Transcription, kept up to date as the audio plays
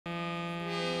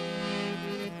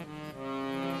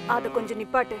அத கொஞ்சம்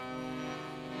நிப்பாட்டு.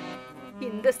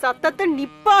 இந்த சத்தத்தை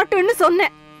நிப்பாட்டுன்னு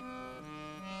சொன்னேன்.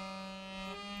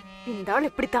 இந்த ஆள்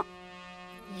இப்படித்தான்,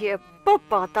 எப்ப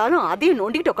பார்த்தாலும் அதையும்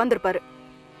நோண்டிட்டு உட்காந்துருப்பாரு.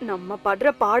 நம்ம படுற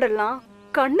பாடெல்லாம்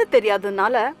கண்ணு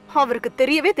தெரியாததுனால அவருக்கு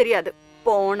தெரியவே தெரியாது.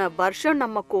 போன வருஷம்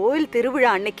நம்ம கோயில்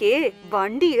திருவிழா அன்னைக்கே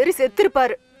வண்டி ஏறி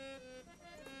செத்துருப்பாரு.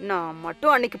 நான்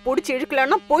மட்டும் அன்னைக்கு புடிச்சு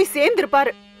இழுக்கலன்னா போய்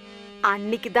சேர்ந்திருப்பாரு.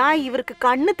 அன்னைக்குதான் இவருக்கு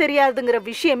கண்ணு தெரியாதுங்கிற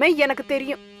விஷயமே எனக்கு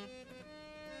தெரியும்.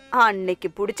 அன்னைக்கு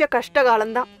புடிச்ச கஷ்ட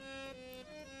காலம்தான்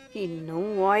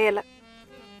இன்னும் ஓயல.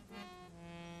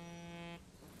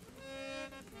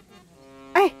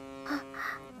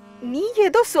 நீ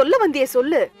ஏதோ சொல்ல வந்தியே,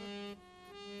 சொல்லு.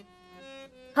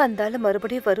 அந்த ஆளு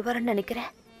மறுபடியும் வருவாருன்னு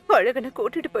நினைக்கிறேன். அழகனை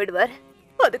கூட்டிட்டு போயிடுவாரு.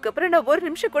 அதுக்கப்புறம் நான் ஒரு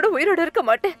நிமிஷம் கூட உயிரோட இருக்க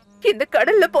மாட்டேன். இந்த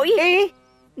கடல்ல போய்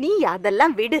நீ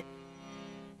அதெல்லாம் விடு.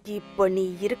 இப்ப நீ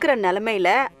இருக்கிற நிலைமையில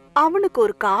அவனுக்கு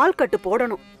ஒரு கால் கட்டு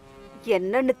போடணும்.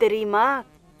 என்னன்னு தெரியுமா?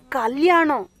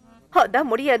 கல்யாணம்.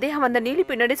 அதான் முடியாதே. அவன் அந்த நீலி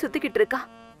பின்னாடி சுத்திக்கிட்டு இருக்கான்.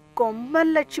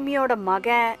 கொம்பன் லட்சுமியோட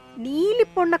மகன் நீலி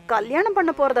பொண்ண கல்யாணம்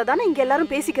பண்ண போறதா தானே இங்க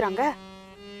எல்லாரும் பேசிக்கிறாங்க.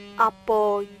 அப்போ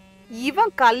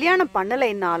இவன் கல்யாணம்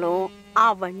பண்ணலைன்னாலும்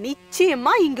அவன்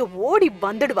நிச்சயமா இங்க ஓடி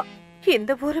வந்துடுவான்.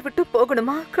 இந்த ஊரை விட்டு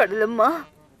போகணுமா? கடலுமா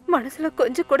மனசுல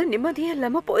கொஞ்சம் கூட நிம்மதியே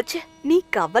இல்லாம போச்சு. நீ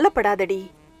கவலைப்படாதடி.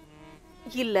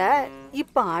 இல்ல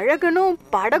இப்ப அழகனும்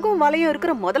படகும் வலையும்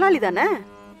இருக்கிற முதலாளி தானே.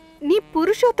 நீ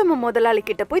புருஷோத்தம முதலாளி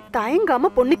கிட்ட போய்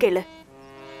தயங்காம பொண்ணு கேளு.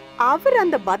 அவர்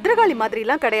அந்த பத்ரகாளி மாதிரி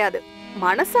எல்லாம் கிடையாது.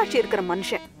 மனசாட்சி இருக்கிற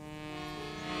மனுஷன்.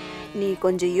 நீ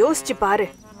கொஞ்சம் யோசிச்சு பாரு.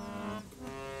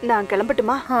 நான்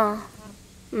கிளம்பட்டுமா?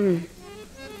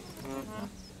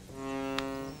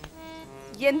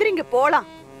 எந்திரிங்க போலாம்.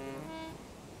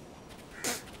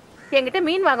 என்கிட்ட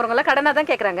மீன் வாங்குறவங்க கடனா தான்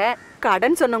கேக்குறாங்க.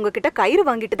 கடன் சொன்னவங்க கிட்ட கயிறு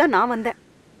வாங்கிட்டு தான் நான் வந்தேன்.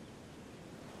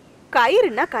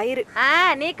 கயிறுனா கயிறு.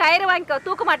 நீ கயிறு வாங்கிக்கோ.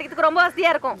 தூக்க மாட்டேங்கிறதுக்கு ரொம்ப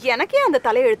வசதியா இருக்கும். எனக்கே அந்த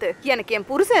தலையெழுத்து. எனக்கு என்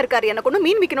புருஷன் இருக்காரு, எனக்கு ஒன்னும்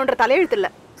மீன் விக்கணும்ன்ற தலையெழுத்து இல்ல.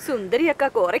 சுந்தரி அக்கா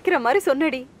குறைக்கிற மாதிரி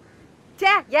சொன்னடி.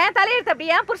 சே, ஏன் தலையெழுத்து அப்படி?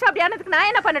 ஏன் புருஷன் அப்படி ஆனதுக்கு நான்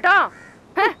என்ன பண்ணட்டும்?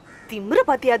 திமிர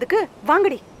பாத்தியா அதுக்கு?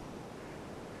 வாங்கடி.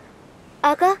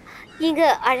 அக்கா, இங்க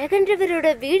அழகன்றவரோட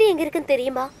வீடு எங்க இருக்குன்னு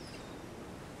தெரியுமா?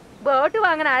 போட்டு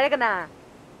வாங்கின அழகனா?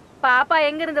 பாப்பா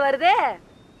எங்க இருந்து வருது?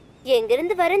 எங்க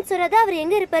இருந்து வரேன்னு சொன்னதா அவர்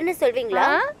எங்க இருப்பாருன்னு சொல்வீங்களா?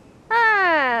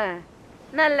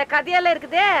 நல்ல கதையெல்லாம்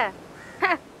இருக்குதே.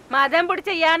 மதம்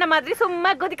பிடிச்ச யானை மாதிரி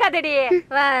சும்மா குதிக்காதடி.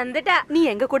 வந்துட்டா. நீ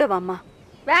எங்க கூட வாமா.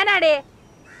 வேணாடி.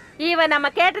 இவன் நம்ம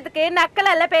கேட்டதுக்கு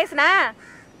நக்கல் எல்லாம் பேசுனா.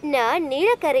 நான்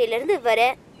நீலக்கரையில இருந்து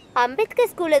வரேன். அம்பேத்கர்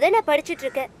ஸ்கூல்ல தான் நான் படிச்சிட்டு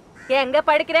இருக்கேன். எங்க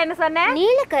படிக்கிறேன்னு சொன்ன?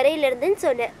 நீலக்கரையில இருந்துன்னு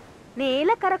சொன்னேன்.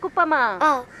 நீலக்கரை குப்பமா?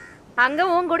 அங்க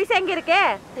உன் குடிசை எங்க இருக்கே?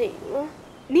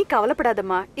 நீ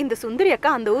கவலைப்படாதம்மா. இந்த சுந்தரி அக்கா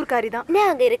அந்த ஊர்க்காரி தான். நான்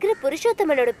அங்க இருக்கிற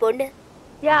புருஷோத்தமனோட பொண்ணு.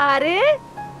 யாரு?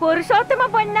 புருஷோத்தம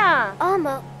பொண்ணா?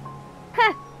 ஆமா.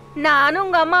 நானும்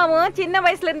உங்க அம்மாவும் சின்ன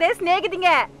வயசுல இருந்தே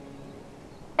சிநேகிதிங்க.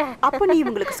 அப்ப நீ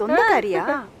உங்களுக்கு சொந்தக்காரியா?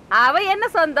 அவ என்ன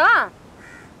சொந்தம்?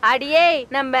 அடியே,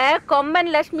 நம்ம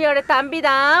கொம்பன் லட்சுமியோட தம்பி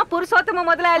தான் புருஷோத்தம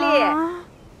முதலாளி.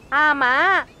 ஆமா,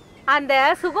 அந்த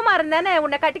சுகுமாரன் தானே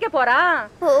உன்னை கட்டிக்க போறான்.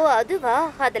 ஓ, அதுவா?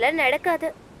 அதெல்லாம் நடக்காது.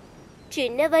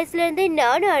 சின்ன வயசுல இருந்தே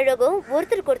நானும் அழகும்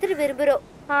ஒருத்தருக்கு ஒருத்தர் விரும்புறோம்.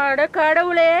 அட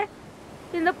கடவுளே,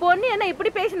 இந்த பொண்ணு என்ன இப்படி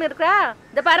பேசின்னு இருக்கா?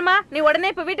 இந்த பாருமா, நீ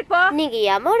உடனே இப்ப வீட்டுக்கு போ. நீங்க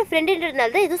அம்மாவோட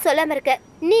ஃப்ரெண்டுன்றதுனால தான் எதுவும் சொல்லாம இருக்க.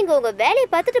 நீங்க உங்க வேலையை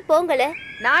பார்த்துட்டு போங்களே.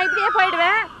 நான் இப்படியே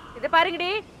போயிடுவேன். இது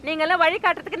பாருங்கடி, நீங்க எல்லாம் வழி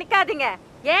காட்டுறதுக்கு நிக்காதீங்க.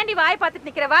 ஏண்டி வாய் பார்த்துட்டு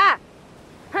நிக்கிறவா?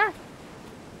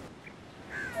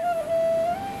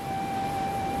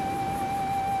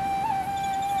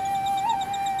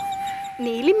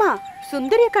 நீலிமா,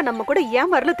 சுந்தரி அக்கா நம்ம கூட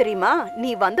ஏன் வரல தெரியுமா? நீ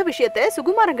வந்த விஷயத்த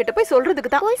சுகுமாரன் கிட்ட போய் சொல்றதுக்கு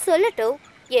தான். போய் சொல்லட்டும்.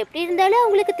 எப்படி இருந்தாலும்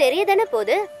உங்களுக்கு தெரியதானே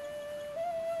போகுது.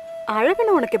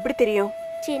 அழகுன்னு உனக்கு எப்படி தெரியும்?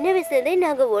 சின்ன வயசுல இருந்தே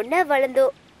நாங்க ஒன்னா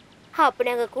வளர்ந்தோம். அப்ப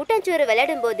நாங்க கூட்டாஞ்சோறு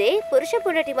விளையாடும் போதே புருஷ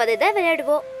பொண்டாட்டி மாதிரி தான்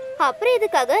விளையாடுவோம். அப்புறம்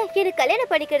இதுக்காக எனக்கு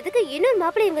கல்யாணம் பண்ணிக்கிறதுக்கு இன்னொரு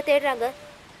மாப்பிள்ளை இவங்க தேடுறாங்க.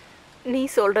 நீ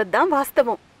சொல்றதுதான்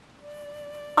வாஸ்தவம்.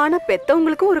 ஆனா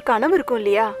பெத்தவங்களுக்கும் ஒரு கனவு இருக்கும்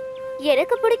இல்லையா?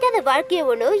 எனக்கு பிடிக்காத வாழ்க்கைய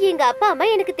ஒண்ணும் எங்க அப்பா அம்மா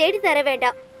எனக்கு தேடி தர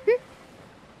வேண்டாம்.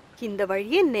 இந்த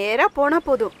வழியே நேரா போனா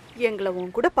போதும். எங்களை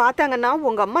உன் கூட பார்த்தாங்கன்னா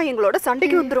உங்க அம்மா எங்களோட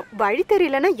சண்டைக்கு வந்துரும். வழி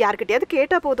தெரியலன்னா யார்கிட்டயாவது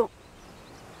கேட்டா போதும்.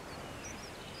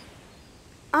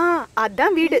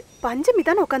 அதான் வீடு. பஞ்சமி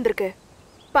தான் உட்காந்துருக்கு.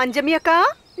 பஞ்சமி அக்கா.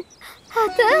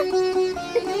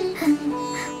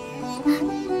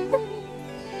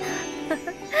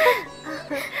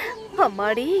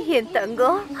 அம்மாடி, என்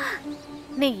தங்கம்,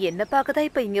 நீ என்ன பார்க்கதான்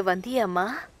இப்ப இங்க வந்தியாம்மா?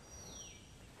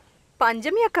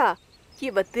 பஞ்சமி அக்கா,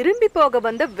 இவ திரும்பி போக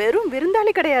வந்த வெறும்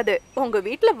விருந்தாளி கிடையாது. உங்க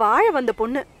வீட்டுல வாழ வந்த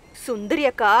பொண்ணு. சுந்தரி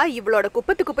அக்கா இவளோட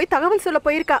குப்பத்துக்கு போய் தகவல் சொல்ல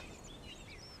போயிருக்கா.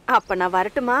 அப்ப நான்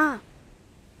வரட்டுமா?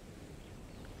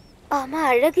 ஆமா,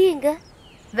 அழகு எங்க?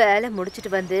 வேலை முடிச்சிட்டு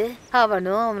வந்து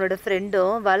அவனும் அவனோட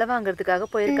ஃப்ரெண்டும் வலை வாங்குறதுக்காக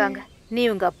போயிருக்காங்க. நீ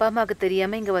உங்க அப்பா அம்மாவுக்கு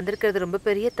தெரியாம இங்க வந்திருக்கிறது ரொம்ப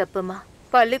பெரிய தப்புமா.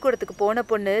 பள்ளிக்கூடத்துக்கு போன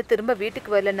பொண்ணு திரும்ப வீட்டுக்கு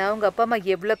வரலன்னா உங்க அப்பா அம்மா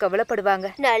எவ்வளவு கவலைப்படுவாங்க.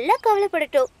 நல்லா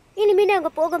கவலைப்படட்டும். இனிமே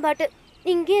நாங்க போக மாட்டோம்.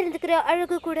 இங்கே இருந்துக்கிற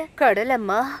அழகு கூட. கடல்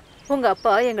அம்மா, உங்க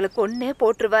அப்பா எங்களை கொன்னே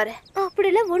போட்டுருவாரு.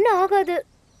 அப்படிலாம் ஒண்ணும் ஆகாது.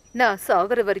 நான்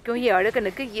சாகுற வரைக்கும் என்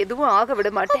அழகனுக்கு எதுவும் ஆக விட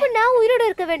மாட்டேன். நான் உயிரோட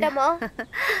இருக்க வேண்டாமா?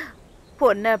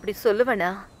 பொண்ணு அப்படி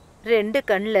சொல்லுவனா? 2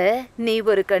 கண்ணுல நீ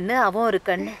ஒரு கண்ணு, அவன் ஒரு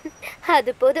கண்ணு.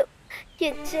 அது போதும்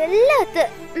என் செல்லாத்த.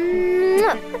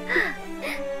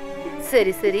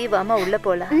 சரி சரி வாமா உள்ள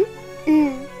போலாம்.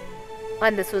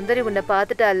 அந்த சுந்தரி உன்னை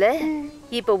பாத்துட்டால,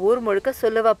 இப்ப ஊர் முழுக்க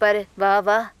சொல்லுவா பாரு. வா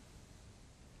வா,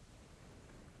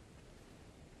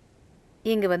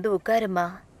 இங்க வந்து உட்காருமா.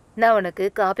 நான் உனக்கு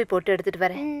காபி போட்டு எடுத்துட்டு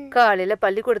வரேன். காலையில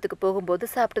பள்ளிக்கூடத்துக்கு போகும்போது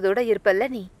சாப்பிட்டதோட இருப்பல்ல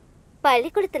நீ.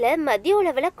 பள்ளிக்கூடத்துல மதிய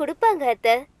உணவெல்லாம் கொடுப்பாங்க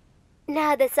அத்தை.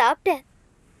 நான் அதை சாப்பிட்டேன்.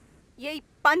 ஏய்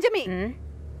பஞ்சமி.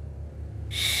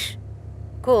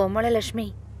 கோமலலட்சுமி.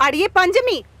 அடியே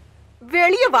பஞ்சமி,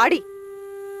 வெளிய வாடி.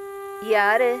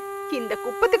 யாரு? இந்த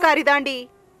குப்பத்துக்காரி தாண்டி.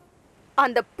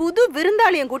 அந்த புது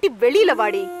விருந்தாளியம் கூட்டி வெளியில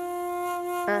வாடி.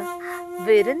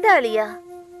 விருந்தாளியா?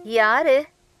 யாரு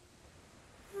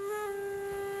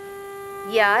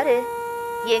யாரு?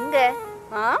 எங்க?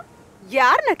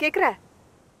 யார் நான் கேக்குற?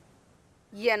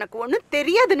 எனக்கு ஒண்ணும்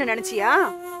தெரியாதுன்னு நினைச்சியா?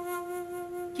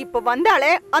 இப்ப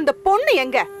வந்தாலே அந்த பொண்ணு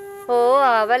எங்க? ஓ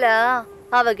அவளா?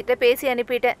 அவகிட்ட பேசி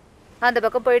அனுப்பிட்டேன். அந்த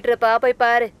பக்கம் போயிட்டு இருப்பா, போய்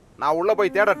பாரு. நான் உள்ள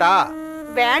போய் தேடட்டா?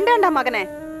 வேண்டாண்டா மகனே,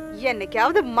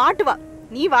 என்னைக்காவது மாட்டுவா.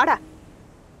 நீ வாடா.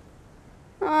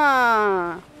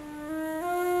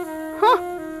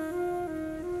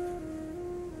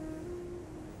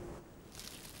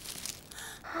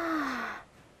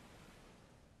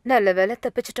 நல்ல வேலை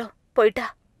தப்பிச்சிட்டோம். போயிட்டா.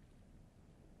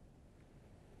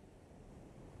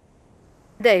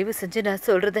 தயவு செஞ்சு நான்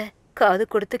சொல்றத காது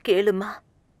கொடுத்து கேளுமா.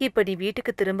 இப்ப நீ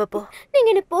வீட்டுக்கு திரும்ப போ. நீங்க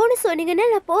என்ன போன்னு சொன்னீங்கன்னா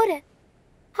நான் போறேன்.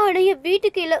 ஆனா என்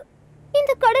வீட்டுக்கு இல்ல,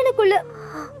 இந்த கடலுக்குள்ள.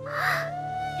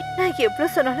 நான்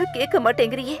எவ்வளவு சொன்னாலும் கேட்க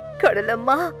மாட்டேங்கிறியே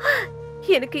கடலம்மா.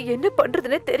 எனக்கு என்ன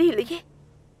பண்றதுன்னு தெரியலையே.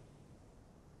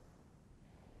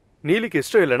 நீலிக்கு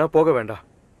இஷ்டம் இல்லைன்னா போக வேண்டாம்.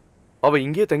 அவ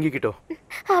இங்கே தங்கிக்கிட்டோம்.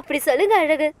 அப்படி சொல்லுங்க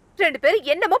அழகு. 2 பேரும்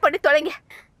என்னமோ பண்ணி தொலைங்க.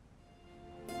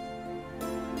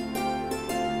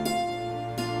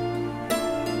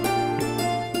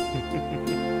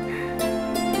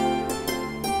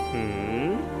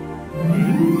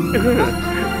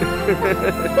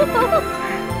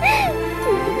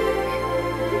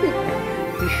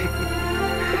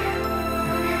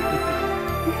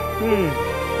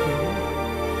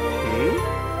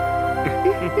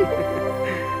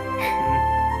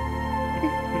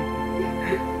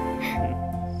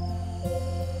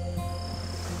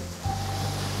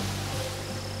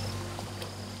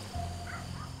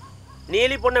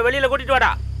 நீலி பொண்ணை வெளியில கூட்டிட்டு வாடா.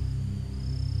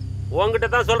 உன்கிட்ட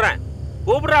தான் சொல்றேன்,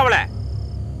 கூப்பிடுற அவளை.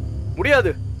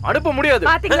 முடியாது, அனுப்ப முடியாது.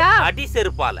 பாத்தீங்களா? அடி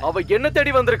செருப்பால. அவ என்ன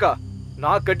தேடி வந்திருக்கா.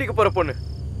 நான் கட்டிக்க போற பொண்ணு.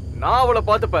 நான் அவளை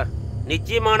பாத்துப்பேன்.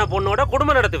 நிச்சயமான பொண்ணோட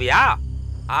குடும்பம் நடத்துவியா?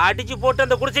 அடிச்சு போட்டு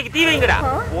அந்த குடிசைக்கு தீ வைங்கடா.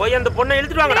 போய் அந்த பொண்ணை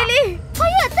இழுத்துட்டு வாங்கடா.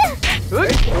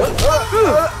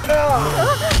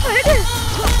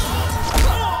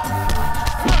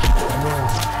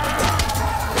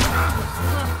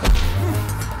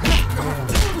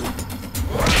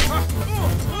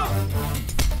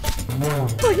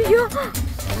 ஐயோ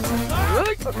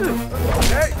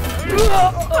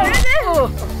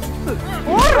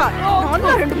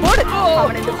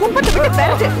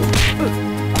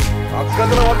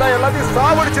பக்கத்துல வந்தா எல்லாத்தையும்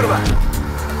சாவடிச்சிருவேன்.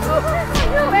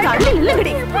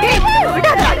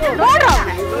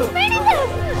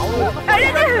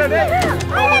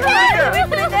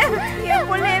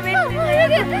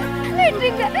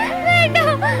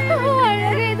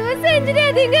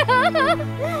 செஞ்சிடாதீங்க.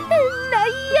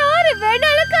 நான் யாரு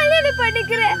வேணாலும் கல்யாணம்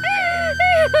பண்ணிக்கிறேன்.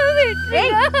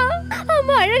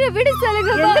 அம்மா அழக விடு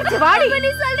சொல்லுங்க.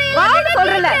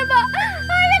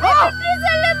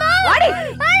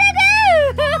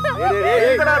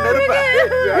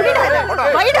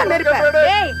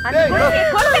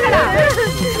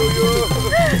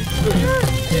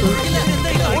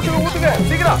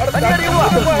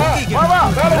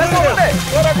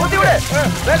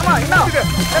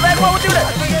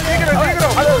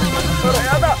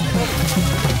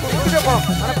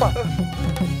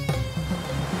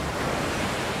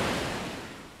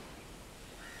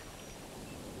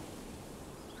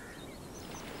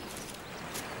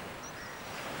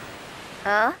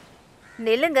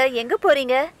 நில்லுங்க, எங்க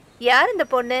போறீங்க? யார் இந்த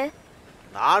பொண்ணு?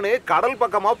 நானு கடல்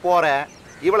பக்கமா போறேன்.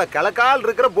 இவளை கிழக்கால்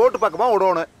இருக்கிற போட்டு பக்கமா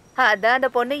விடணும். அதான் அந்த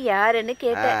பொண்ணு யாருன்னு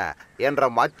கேட்டேன். என்ற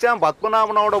மச்சான்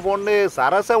பத்மநாபனோட பொண்ணு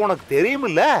சரச உனக்கு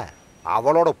தெரியுமில்ல?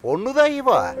 அவளோட பொண்ணுதான் இவ.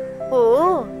 ஓ,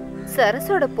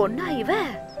 சரசோட பொண்ணா இவ?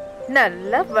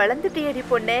 நல்லா வளர்ந்துட்டியடி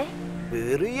பொண்ணே.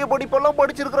 பெரிய படிப்பெல்லாம்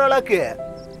படிச்சிருக்கிறாளாக்கு.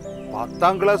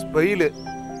 10ஆம் கிளாஸ் பெயிலு.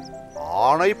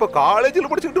 ஆனா இப்ப காலேஜ்ல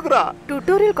படிச்சுட்டு இருக்கா.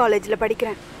 டியூட்டோரியல் காலேஜ்ல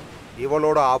படிக்கிறேன்.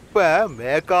 இவளோட அப்ப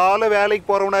மேக்கால வேலைக்கு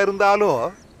போறவனா இருந்தாலும்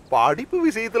படிப்பு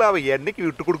விஷயத்துல அவ என்னைக்கு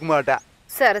விட்டு கொடுக்க மாட்டா.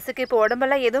 சரசுக்கு இப்ப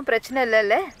உடம்பெல்லாம் எதுவும் பிரச்சனை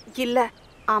இல்லல்ல? இல்ல,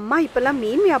 அம்மா இப்பெல்லாம்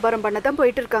மீன் வியாபாரம் பண்ணதான்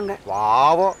போயிட்டு இருக்காங்க.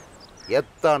 பாவம்,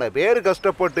 எத்தனை பேர்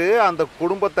கஷ்டப்பட்டு அந்த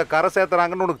குடும்பத்தை கரை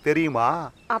சேர்த்துறாங்கன்னு உனக்கு தெரியுமா?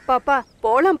 அப்பா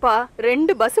போலாம்ப்பா,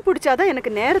 2 பஸ் பிடிச்சாதான்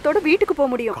எனக்கு நேரத்தோட வீட்டுக்கு போக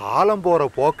முடியும். காலம் போற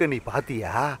போக்க நீ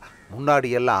பாத்தியா?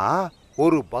 முன்னாடி எல்லாம்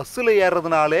ஒரு பஸ்ல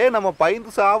ஏறதுனாலே நம்ம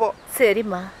பயந்து சாவோம்.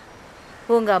 சரிம்மா,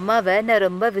 உங்க அம்மாவை நான்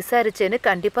ரொம்ப விசாரிச்சேன்னு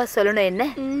கண்டிப்பா சொல்லணும். என்ன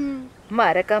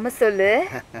மறக்காம சொல்லு.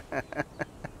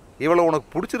 இவள உனக்கு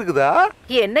பிடிச்சிருக்குதா?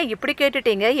 என்ன இப்படி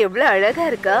கேட்டுட்டீங்க? எவ்வளவு அழகா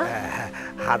இருக்கா.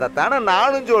 அதத்தானே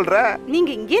நானும் சொல்றேன். நீங்க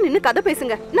இங்கே நின்னு கதை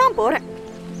பேசுங்க, நான் போறேன்.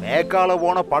 மேக்கால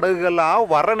போன படகுகள்லாம்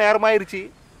வர நேரமாயிருச்சு.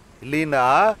 இல்லைன்னா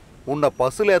உன்னை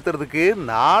பஸ்ல ஏத்துறதுக்கு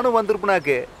நானும்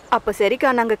வந்திருப்பனாக்கு. அப்ப சரிக்கா,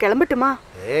 நாங்க கிளம்பட்டுமா?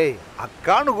 ஏய்,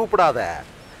 அக்கான்னு கூப்பிடாத.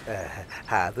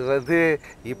 அது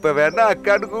இப்ப வேணா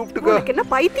அக்கான்னு கூப்பிட்டுக்கோ. என்ன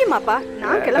பைத்தியமாப்பா?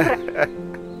 நான் கிளம்புறேன்.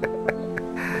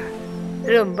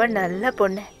 ரொம்ப நல்ல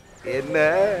பொண்ணு. என்ன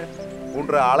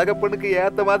உன்ற அழக பொண்ணுக்கு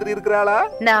ஏத்த மாதிரி இருக்கிறாளா?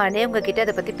 நானே உங்ககிட்ட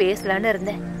அதை பத்தி பேசலான்னு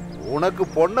இருந்தேன். உனக்கு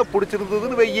பொண்ணை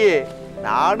பிடிச்சிருந்ததுன்னு வையே,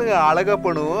 நானும் அழக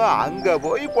பொண்ணு அங்க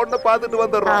போய் பொண்ணை பார்த்துட்டு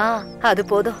வந்துடுறோம். அது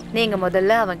போதும், நீங்க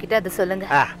முதல்ல அவன்கிட்ட அதை சொல்லுங்க.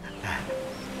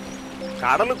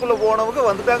 கடலுக்குள்ள போனவங்க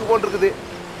வந்துட்டாங்க போல் இருக்குது.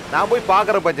 நான் போய்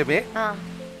பாக்குறேன் பஞ்சமி.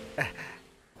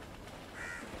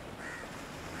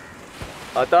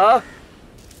 அத்தா,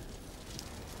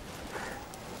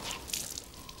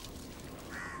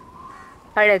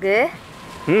 அழகு,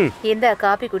 இந்த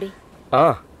காபி குடி.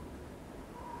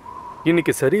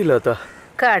 இன்னைக்கு சரியில்லை அத்தா.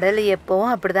 கடல்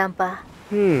எப்பவும் அப்படிதான்ப்பா.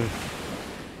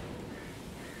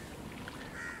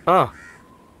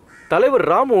 தலைவர்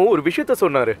ராமு ஒரு விஷயத்த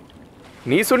சொன்னாரு,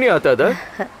 நீ சொன்னியா அத்தா?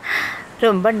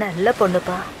 ரொம்ப நல்ல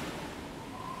பொண்ணுப்பா.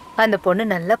 அந்த பொண்ணு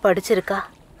நல்லா படிச்சிருக்கா.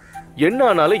 என்ன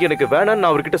ஆனாலும் எனக்கு வேணான்னு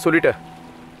நான் அவர்கிட்ட சொல்லிட்டேன்.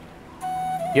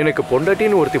 எனக்கு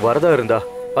பொண்டாட்டின்னு ஒருத்தி வரதா இருந்தா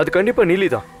அது கண்டிப்பா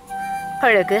நீலிதான்.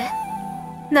 அழகு,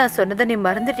 நான் சொன்னதை நீ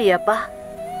மறந்துட்டியாப்பா?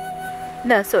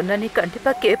 நான் சொன்ன நீ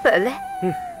கண்டிப்பா கேப்பல.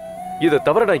 இதை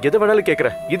தவிர நான் எதை வேணாலும்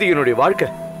கேட்கிறேன். இது என்னுடைய வாழ்க்கை.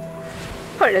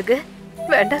 அழகு,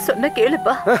 வேண்டாம், சொன்ன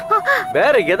கேளுப்பா.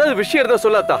 வேற ஏதாவது விஷயம் இருந்தா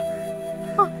சொல்லாத்தா.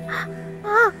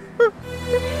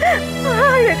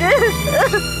 அழகு,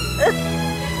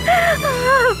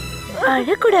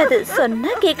 அழக்கூடாது,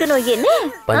 சொன்னா கேட்கணும். என்ன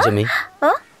பஞ்சமி,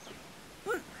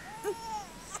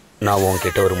 நான்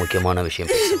உன்கிட்ட ஒரு முக்கியமான விஷயம்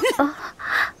பேசுறேன்.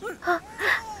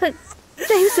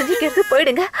 தயவு செஞ்சு கேட்டு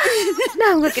போயிடுங்க.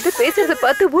 நான் உங்ககிட்ட பேசுறத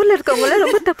பார்த்து ஊர்ல இருக்கவங்க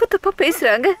ரொம்ப தப்பா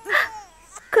பேசுறாங்க.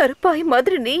 கருப்பாய்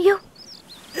மாதிரி நீயும்.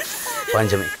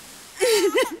 பஞ்சமி,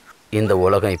 இந்த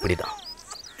உலகம் இப்படிதான்.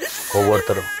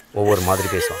 ஒவ்வொருத்தரும் ஒவ்வொரு மாதிரி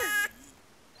பேசுவாங்க.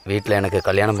 வீட்டில் எனக்கு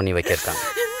கல்யாணம் பண்ணி வைக்கிருக்காங்க.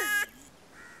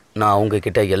 நான் அவங்க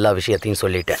கிட்ட எல்லா விஷயத்தையும்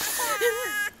சொல்லிட்டேன்.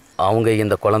 அவங்க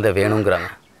இந்த குழந்தை வேணுங்கிறாங்க.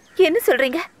 என்ன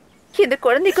சொல்றீங்க? இந்த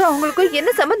குழந்தைக்கும் அவங்களுக்கும் என்ன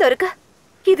சம்பந்தம் இருக்கு?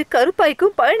 இது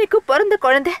கருப்பாய்க்கும் பழனிக்கும் பிறந்த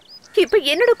குழந்தை. இப்ப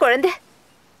என்னோட குழந்தை.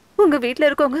 உங்க வீட்டுல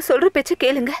இருக்கவங்க சொல்ற பேச்ச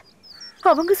கேளுங்க.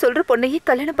 அவங்க சொல்ற பொண்ணையே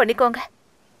கல்யாணம் பண்ணிக்கோங்க.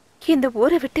 இந்த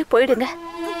ஊரை விட்டு போயிடுங்க.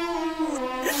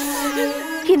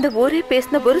 இந்த ஊரே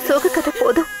பேசின ஒரு சோக கதை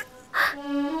போதும்.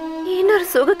 இன்னொரு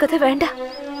சோக கதை வேண்டாம்.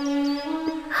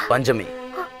 பஞ்சமி,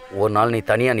 ஒரு நாள் நீ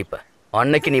தனியா நிப்ப.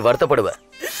 அன்னைக்கு நீ வருத்தப்படுவ.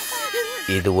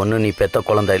 இது ஒண்ணு நீ பெத்த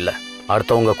குழந்தை இல்ல,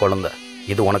 அடுத்தவங்க குழந்தை.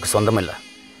 இது உனக்கு சொந்தம் இல்ல.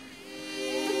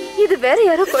 இது வேற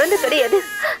யாரோ குழந்தை கிடையாது.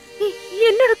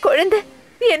 என்னோட குழந்தை,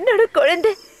 என்னோட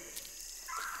குழந்தை.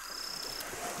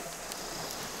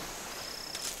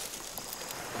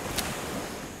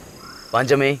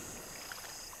 பஞ்சமி,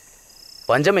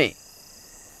 பஞ்சமி.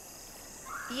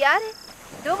 யாரு?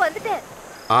 இதோ வந்துட்டேன்.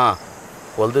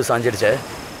 பொழுது சாஞ்சிடுச்சே.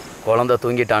 குழந்தை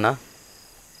தூங்கிட்டானா?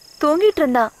 தூங்கிட்டு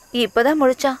இருந்தான், இப்பதான்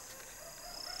முழிச்சான்.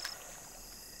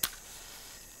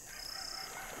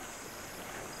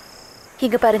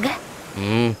 இங்க பாருங்க.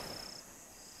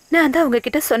 நான் தான்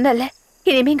உங்ககிட்ட சொன்னல,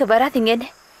 இனிமே இங்க வராதீங்கன்னு.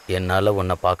 என்னால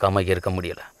உன்னை பார்க்காம இருக்க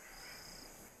முடியல.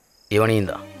 இவனையும்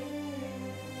தான்.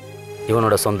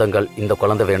 இவனோட சொந்தங்கள் இந்த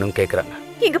குழந்தை வேணும்னு கேக்குறாங்க.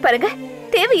 இங்க பாருங்க,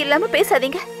 தேவையில்லாம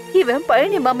பேசாதீங்க. இவன்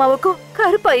பழனி மாமாவுக்கும்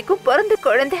கருப்பாய்க்கும் பிறந்த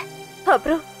குழந்தை.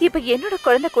 அப்புறம் இப்ப என்னோட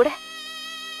குழந்தை கூட.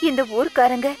 இந்த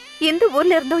ஊர்க்காரங்க எந்த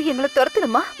ஊர்ல இருந்தோ எங்களை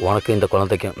துரத்தணுமா? உனக்கு இந்த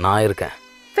குழந்தைக்கும் நான் இருக்கேன்.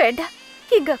 வேண்டாம்,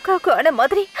 எங்க அக்காவுக்கு ஆன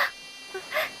மாதிரி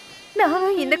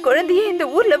நானும் இந்த குழந்தைய இந்த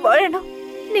ஊர்ல வாழணும்.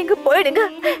 நீங்க போயிடுங்க.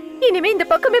 இனிமே இந்த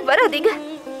பக்கமே வராதீங்க.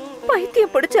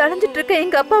 பைத்தியம் பிடிச்சு அலைஞ்சிட்டு இருக்க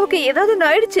எங்க அப்பாவுக்கு ஏதாவது ஒண்ணு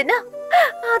ஆயிடுச்சுன்னா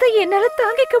அதை என்னால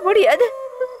தாங்கிக்க முடியாது.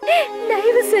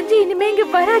 தயவு செஞ்சு இனிமே இங்க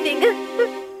வராதீங்க.